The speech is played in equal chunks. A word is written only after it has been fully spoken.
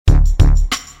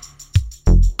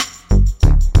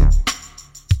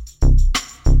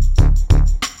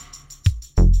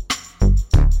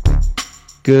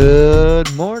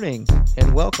Good morning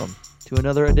and welcome to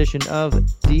another edition of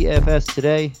DFS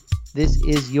Today. This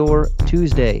is your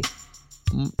Tuesday,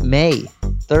 May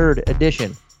 3rd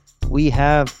edition. We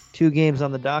have two games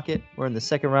on the docket. We're in the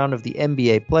second round of the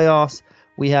NBA playoffs.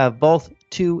 We have both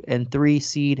 2 and 3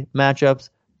 seed matchups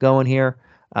going here.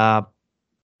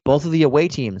 Both of the away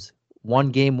teams won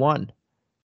game one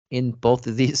in both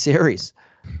of these series.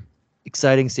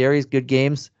 Exciting series, good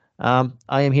games.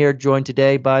 I am here joined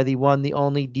today by the one, the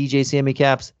only DJ Sammy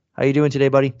Caps. How you doing today,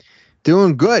 buddy?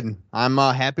 Doing good. I'm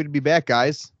happy to be back,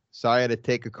 guys. Sorry I had to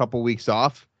take a couple weeks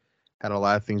off. Had a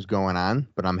lot of things going on,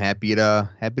 but I'm happy to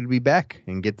be back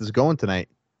and get this going tonight.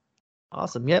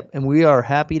 Awesome. Yep, and we are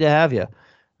happy to have you.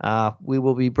 We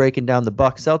will be breaking down the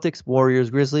Bucks, Celtics, Warriors,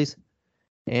 Grizzlies,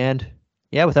 and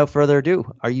yeah, without further ado,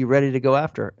 are you ready to go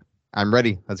after it? I'm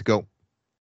ready. Let's go.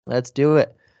 Let's do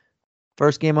it.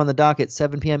 First game on the docket,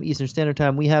 7 p.m. Eastern Standard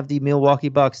Time. We have the Milwaukee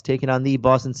Bucks taking on the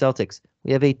Boston Celtics.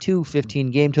 We have a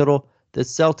 2-15 game total. The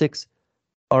Celtics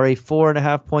are a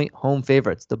 4.5-point home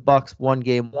favorites. The Bucks won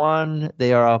game one.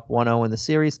 They are up 1-0 in the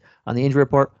series. On the injury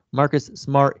report, Marcus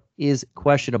Smart is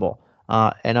questionable.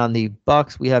 And on the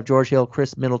Bucks, we have George Hill,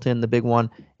 Chris Middleton. The big one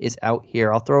is out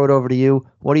here. I'll throw it over to you.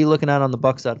 What are you looking at on the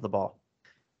Bucks side of the ball?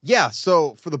 Yeah,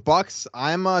 so for the Bucks,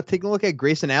 I'm taking a look at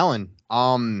Grayson Allen.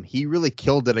 He really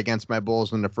killed it against my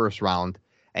Bulls in the first round,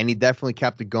 and he definitely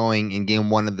kept it going in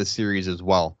game one of the series as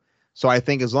well. So I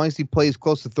think as long as he plays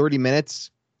close to 30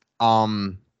 minutes,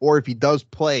 or if he does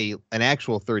play an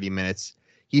actual 30 minutes,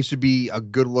 he should be a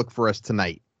good look for us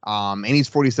tonight. And he's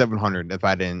 4,700 if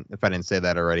I didn't say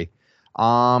that already.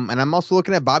 And I'm also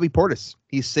looking at Bobby Portis.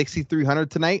 He's 6,300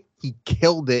 tonight. He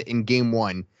killed it in game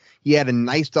one. He had a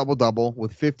nice double-double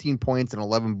with 15 points and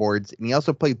 11 boards, and he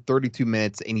also played 32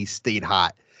 minutes, and he stayed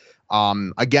hot.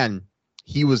 Again,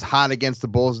 he was hot against the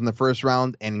Bulls in the first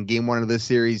round, and in game one of this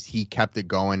series, he kept it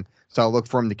going. So I'll look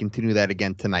for him to continue that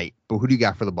again tonight. But who do you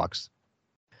got for the Bucks?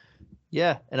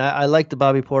 Yeah, and I like the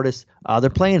Bobby Portis. They're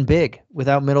playing big.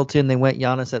 Without Middleton, they went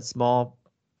Giannis at small,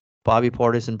 Bobby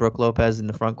Portis and Brook Lopez in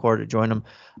the front court to join them.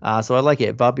 So I like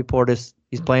it. Bobby Portis,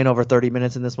 he's playing over 30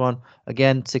 minutes in this one.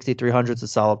 Again, 6,300 is a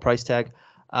solid price tag.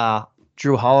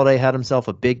 Drew Holiday had himself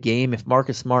a big game. If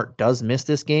Marcus Smart does miss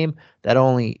this game, that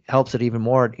only helps it even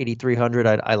more at 8,300.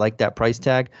 I like that price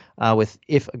tag.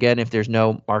 If there's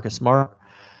no Marcus Smart.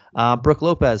 Brook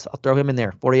Lopez, I'll throw him in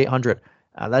there, 4,800.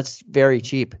 That's very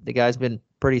cheap. The guy's been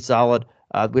pretty solid.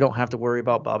 We don't have to worry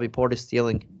about Bobby Portis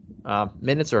stealing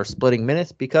minutes or splitting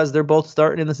minutes because they're both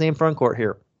starting in the same front court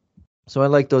here. So I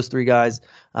like those three guys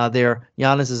there.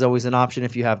 Giannis is always an option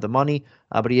if you have the money,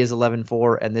 but he is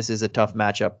 11-4, and this is a tough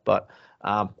matchup. But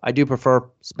I do prefer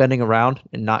spending around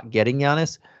and not getting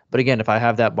Giannis. But again, if I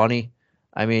have that money,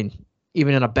 I mean,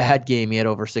 even in a bad game, he had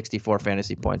over 64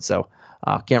 fantasy points. So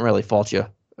can't really fault you,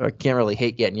 or can't really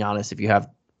hate getting Giannis if you have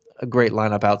a great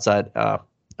lineup outside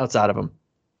of him.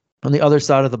 On the other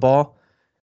side of the ball,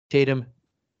 Tatum,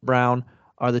 Brown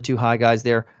are the two high guys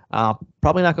there.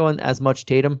 Probably not going as much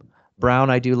Tatum.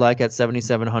 Brown I do like at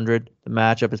 7,700. The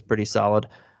matchup is pretty solid.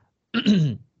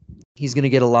 He's going to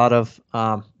get a lot of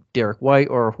Derek White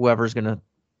or whoever's going to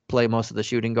play most of the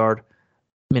shooting guard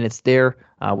minutes there.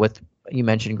 With you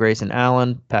mentioned Grayson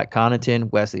Allen, Pat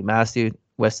Connaughton, Wesley Matthews.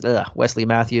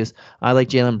 I like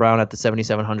Jaylen Brown at the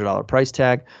 $7,700 price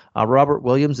tag. Robert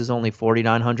Williams is only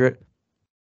 4,900.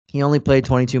 He only played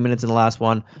 22 minutes in the last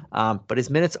one, but his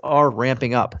minutes are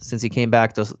ramping up since he came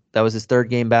back. That was his third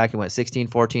game back. He went 16,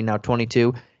 14, now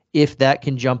 22. If that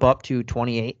can jump up to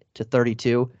 28 to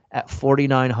 32 at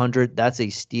 4,900, that's a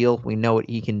steal. We know what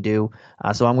he can do.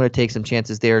 So I'm going to take some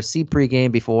chances there. See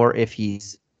pregame before if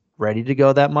he's ready to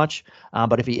go that much.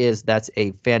 But if he is, that's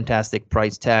a fantastic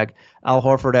price tag. Al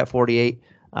Horford at 48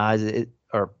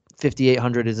 or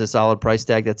 5,800 is a solid price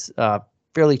tag. That's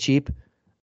fairly cheap.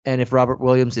 And if Robert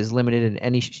Williams is limited in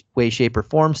any way, shape, or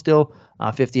form still,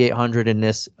 5,800 in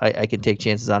this, I can take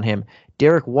chances on him.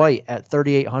 Derek White at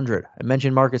 3,800. I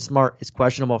mentioned Marcus Smart is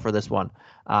questionable for this one.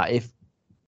 If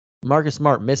Marcus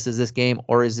Smart misses this game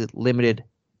or is it limited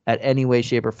at any way,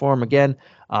 shape, or form, again,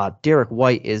 Derek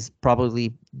White is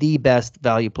probably the best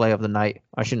value play of the night.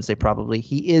 I shouldn't say probably.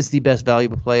 He is the best value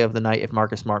play of the night if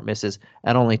Marcus Smart misses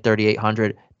at only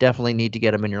 3,800. Definitely need to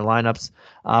get him in your lineups.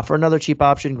 For another cheap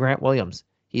option, Grant Williams.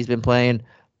 He's been playing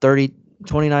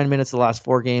 29 minutes the last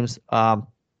 4 games.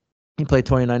 He played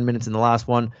 29 minutes in the last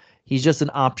one. He's just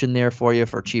an option there for you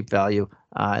for cheap value.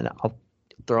 And I'll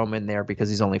throw him in there because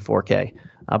he's only 4K.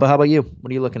 But how about you?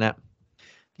 What are you looking at?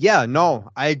 Yeah,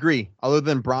 no, I agree. Other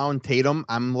than Brown, Tatum,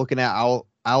 I'm looking at Al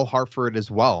Horford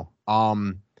as well.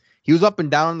 He was up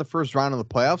and down in the first round of the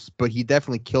playoffs, but he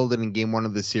definitely killed it in game one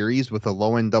of the series with a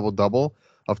low-end double-double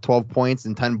of 12 points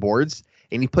and 10 boards,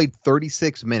 and he played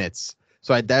 36 minutes.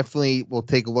 So I definitely will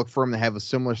take a look for him to have a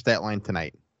similar stat line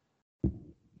tonight.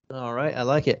 All right, I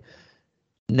like it.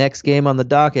 Next game on the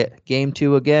docket, game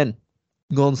 2 again.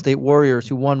 Golden State Warriors,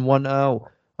 who won 1-0,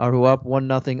 who up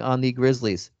 1-0 on the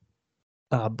Grizzlies.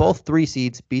 Both 3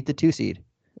 seeds beat the 2 seed.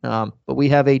 But we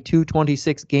have a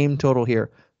 226 game total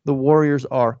here. The Warriors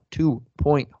are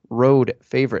 2-point road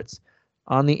favorites.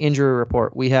 On the injury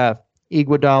report, we have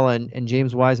Iguodala and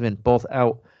James Wiseman both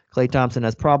out. Klay Thompson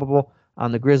as probable.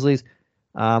 On the Grizzlies,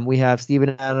 we have Steven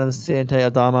Adams, Santi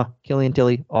Aldama, Killian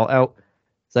Tilly all out.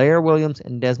 Zaire Williams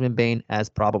and Desmond Bane as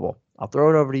probable. I'll throw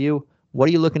it over to you. What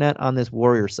are you looking at on this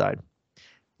Warriors side?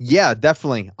 Yeah,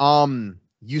 definitely.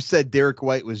 You said Derek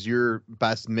White was your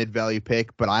best mid-value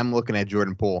pick, but I'm looking at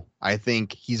Jordan Poole. I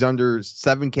think he's under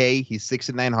 7K. He's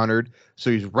 6,900,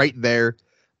 so he's right there.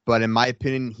 But in my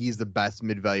opinion, he's the best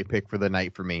mid-value pick for the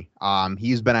night for me.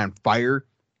 He's been on fire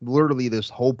literally this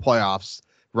whole playoffs.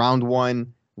 Round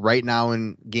 1, right now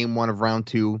in game 1 of round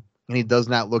 2, and he does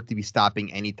not look to be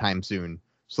stopping anytime soon.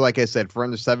 So like I said, for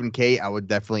under 7K, I would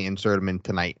definitely insert him in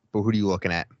tonight. But who are you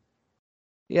looking at?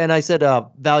 Yeah, and I said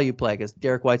value play because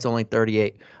Derek White's only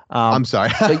 38. I'm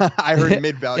sorry. I heard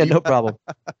mid-value. Yeah, no problem.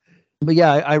 But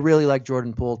yeah, I really like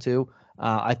Jordan Poole too.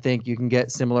 I think you can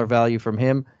get similar value from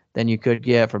him than you could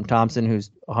get from Thompson,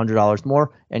 who's $100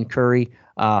 more, and Curry.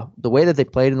 The way that they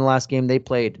played in the last game, they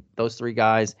played those 3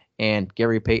 guys and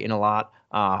Gary Payton a lot.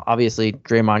 Obviously,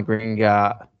 Draymond Green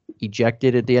got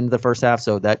ejected at the end of the first half,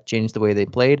 so that changed the way they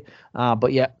played.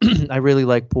 But yeah, I really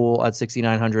like Poole at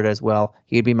 6,900 as well.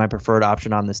 He'd be my preferred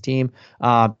option on this team.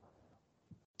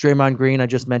 Draymond Green, I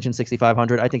just mentioned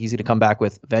 6,500. I think he's going to come back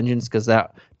with vengeance because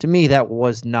that, to me, that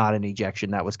was not an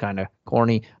ejection. That was kind of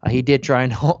corny. He did try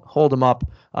and hold him up.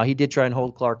 He did try and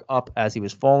hold Clark up as he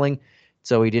was falling,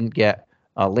 so he didn't get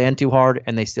land too hard,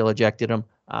 and they still ejected him.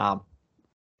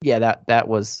 Yeah, that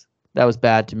was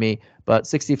bad to me. But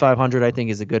 6,500, I think,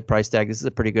 is a good price tag. This is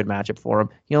a pretty good matchup for him.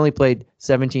 He only played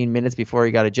 17 minutes before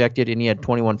he got ejected, and he had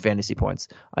 21 fantasy points.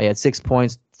 He had 6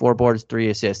 points, 4 boards, 3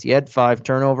 assists. He had 5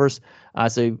 turnovers.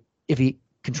 So if he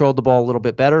controlled the ball a little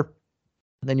bit better,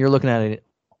 then you're looking at a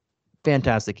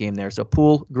fantastic game there. So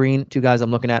Poole, Green, 2 guys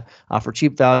I'm looking at. For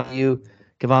cheap value,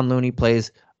 Kevon Looney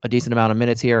plays a decent amount of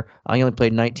minutes here. He only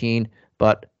played 19,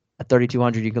 but at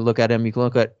 3,200, you can look at him. You can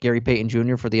look at Gary Payton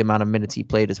Jr. for the amount of minutes he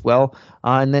played as well.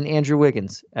 And then Andrew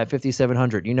Wiggins at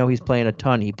 5,700. You know he's playing a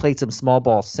ton. He played some small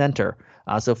ball center.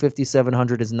 So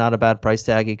 5,700 is not a bad price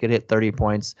tag. He could hit 30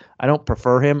 points. I don't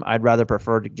prefer him. I'd rather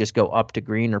prefer to just go up to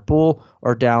Green or Poole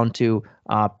or down to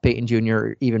Payton Jr.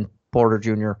 or even Porter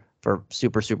Jr. for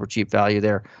super, super cheap value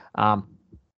there. But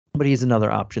he's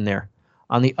another option there.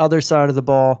 On the other side of the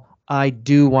ball, I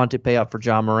do want to pay up for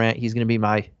John Morant. He's going to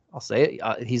be I'll say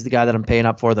it. He's the guy that I'm paying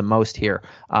up for the most here.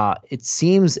 It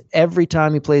seems every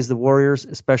time he plays the Warriors,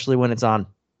 especially when it's on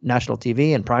national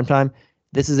TV and primetime,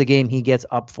 this is a game he gets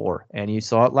up for. And you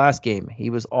saw it last game. He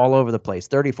was all over the place.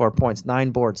 34 points,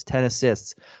 9 boards, 10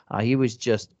 assists. He was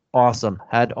just awesome.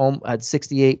 Had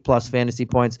 68 plus fantasy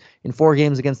points in 4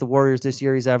 games against the Warriors this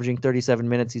year. He's averaging 37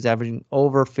 minutes. He's averaging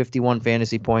over 51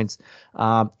 fantasy points.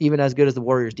 Even as good as the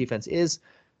Warriors defense is,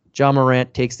 John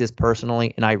Morant takes this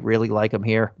personally, and I really like him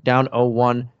here. Down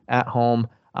 0-1 at home.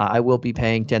 I will be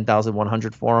paying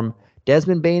 $10,100 for him.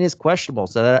 Desmond Bane is questionable,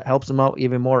 so that helps him out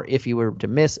even more if he were to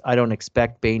miss. I don't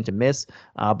expect Bane to miss,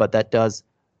 but that does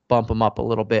bump him up a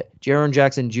little bit. Jaren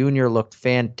Jackson Jr. looked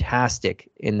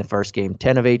fantastic in the first game.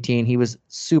 10 of 18. He was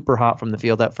super hot from the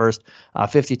field at first.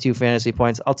 52 fantasy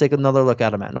points. I'll take another look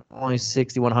at him at only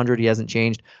 6,100. He hasn't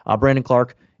changed. Brandon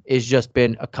Clark has just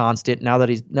been a constant. Now that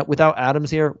he's without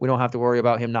Adams here, we don't have to worry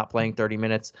about him not playing 30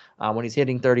 minutes. When he's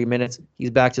hitting 30 minutes,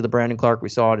 he's back to the Brandon Clark we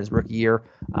saw in his rookie year.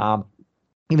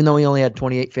 Even though he only had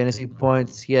 28 fantasy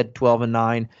points, he had 12 and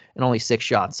 9 and only 6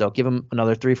 shots. So give him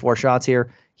another 3-4 shots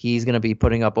here. He's going to be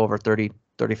putting up over 30,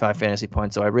 35 fantasy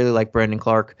points. So I really like Brandon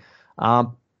Clark. And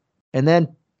then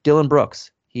Dylan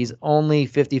Brooks. He's only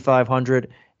 5,500.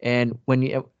 And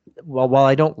while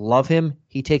I don't love him,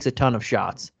 he takes a ton of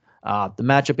shots. The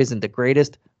matchup isn't the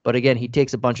greatest, but again, he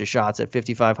takes a bunch of shots at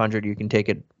 5,500. You can take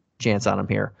a chance on him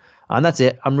here. And that's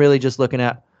it. I'm really just looking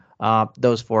at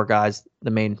those 4 guys,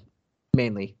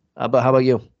 mainly. But how about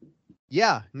you?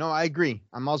 Yeah, no, I agree.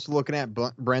 I'm also looking at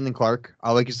Brandon Clark.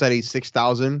 Like you said, he's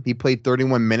 6,000. He played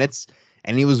 31 minutes,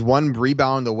 and he was 1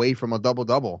 rebound away from a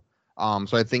double-double.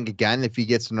 So I think, again, if he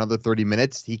gets another 30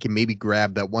 minutes, he can maybe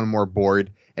grab that 1 more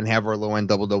board and have our low-end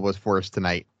double-doubles for us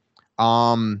tonight.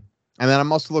 And then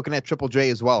I'm also looking at Triple J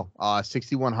as well.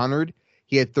 6,100.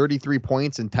 He had 33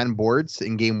 points and 10 boards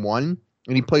in game 1,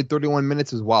 and he played 31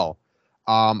 minutes as well.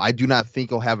 I do not think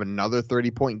he'll have another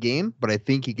 30-point game, but I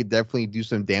think he could definitely do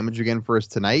some damage again for us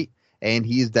tonight. And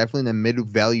he is definitely in the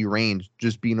mid-value range,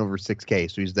 just being over 6K.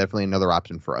 So he's definitely another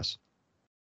option for us.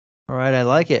 All right, I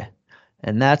like it.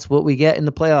 And that's what we get in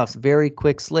the playoffs. Very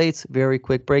quick slates, very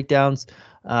quick breakdowns.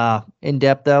 In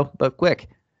depth, though, but quick.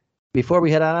 Before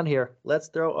we head on here, let's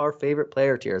throw our favorite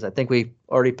player tiers. I think we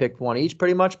already picked one each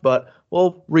pretty much, but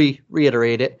we'll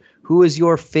reiterate it. Who is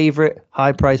your favorite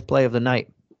high-price play of the night?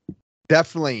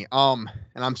 Definitely. And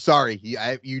I'm sorry.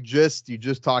 You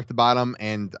just talked about him,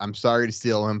 and I'm sorry to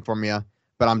steal him from you,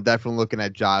 but I'm definitely looking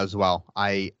at Ja as well.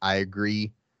 I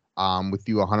agree with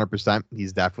you 100%.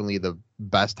 He's definitely the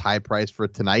best high price for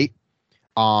tonight.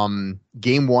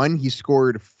 Game 1, he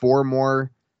scored 4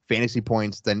 more fantasy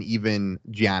points than even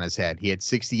Giannis had. He had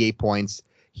 68 points.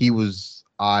 He was,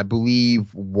 I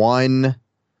believe, one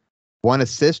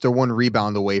assist or 1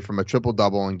 rebound away from a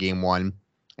triple-double in game 1.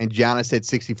 And Giannis had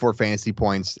 64 fantasy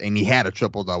points, and he had a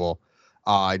triple-double.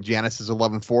 Giannis is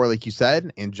 11-4, like you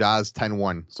said, and Ja's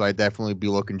 10-1. So I'd definitely be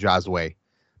looking Ja's way.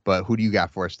 But who do you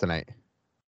got for us tonight?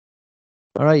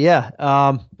 All right, yeah.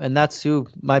 And that's who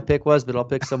my pick was, but I'll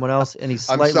pick someone else. And he's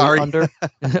slightly under.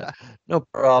 No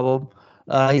problem.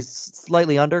 He's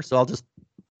slightly under, so I'll just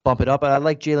bump it up. I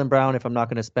like Jaylen Brown if I'm not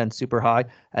going to spend super high.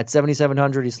 At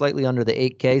 7,700, he's slightly under the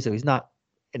 8K, so he's not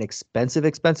an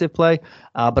expensive play,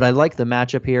 but I like the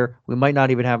matchup here. We might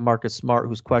not even have Marcus Smart,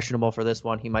 who's questionable for this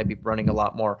one. He might be running a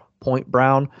lot more Point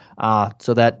Brown,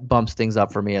 so that bumps things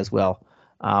up for me as well.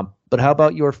 But how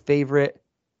about your favorite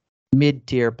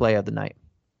mid-tier play of the night?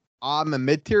 The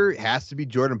mid-tier has to be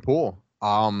Jordan Poole.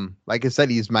 Like I said,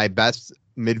 he's my best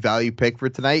mid-value pick for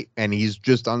tonight, and he's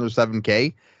just under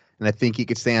 7K, and I think he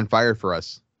could stay on fire for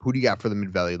us. Who do you got for the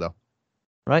mid-value, though?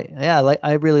 Right. Yeah,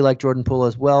 I really like Jordan Poole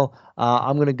as well.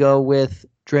 I'm going to go with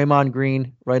Draymond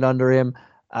Green right under him.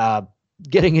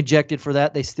 Getting ejected for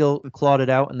that, they still clawed it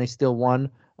out and they still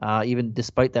won, even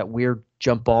despite that weird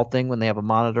jump ball thing when they have a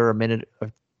monitor a minute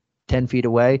or 10 feet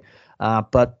away.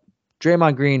 But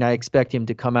Draymond Green, I expect him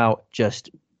to come out just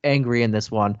angry in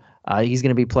this one. He's going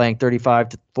to be playing 35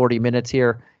 to 40 minutes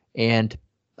here, and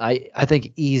I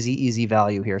think easy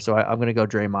value here. So I'm going to go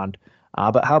Draymond.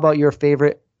 But how about your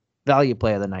favorite value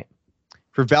play of the night?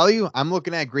 For value, I'm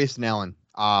looking at Grayson Allen,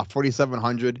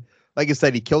 4,700. Like I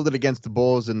said, he killed it against the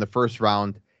Bulls in the first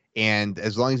round, and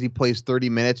as long as he plays 30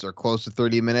 minutes or close to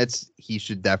 30 minutes, he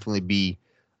should definitely be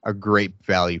a great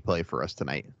value play for us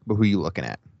tonight. But who are you looking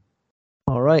at?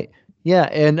 All right. Yeah,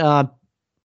 and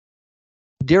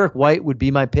Derek White would be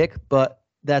my pick, but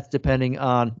that's depending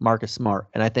on Marcus Smart,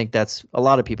 and I think that's a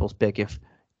lot of people's pick if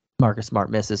Marcus Smart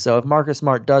misses. So if Marcus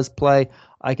Smart does play,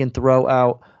 I can throw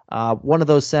out one of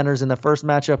those centers in the first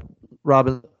matchup,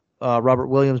 Robert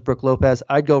Williams, Brook Lopez.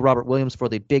 I'd go Robert Williams for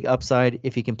the big upside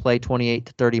if he can play 28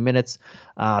 to 30 minutes.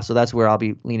 So that's where I'll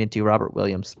be leaning to, Robert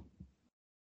Williams.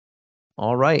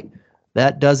 All right.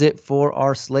 That does it for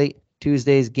our slate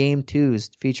Tuesday's Game 2s,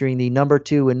 featuring the number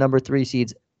 2 and number 3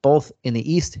 seeds, both in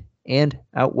the East and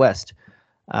out West.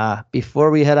 Before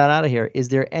we head on out of here, is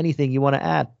there anything you want to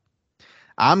add?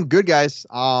 I'm good, guys.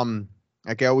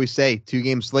 Like I always say,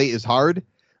 2-game slate is hard,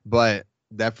 but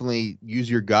definitely use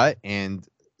your gut and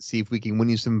see if we can win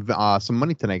you some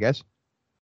money tonight, guys.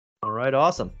 All right,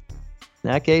 awesome.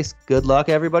 In that case, good luck,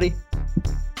 everybody.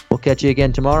 We'll catch you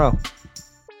again tomorrow.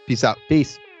 Peace out.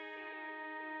 Peace.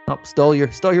 Oh, stole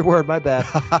your word. My bad.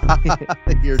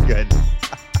 You're good.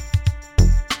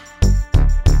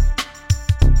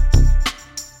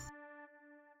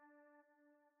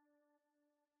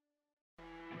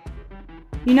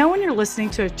 You know when you're listening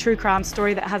to a true crime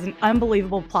story that has an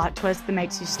unbelievable plot twist that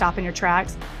makes you stop in your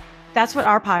tracks? That's what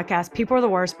our podcast, People Are the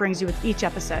Worst, brings you with each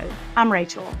episode. I'm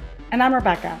Rachel. And I'm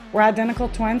Rebecca. We're identical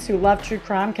twins who love true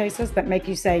crime cases that make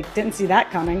you say, didn't see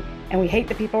that coming, and we hate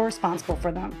the people responsible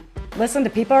for them. Listen to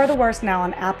People Are the Worst now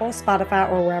on Apple,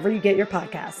 Spotify, or wherever you get your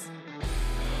podcasts.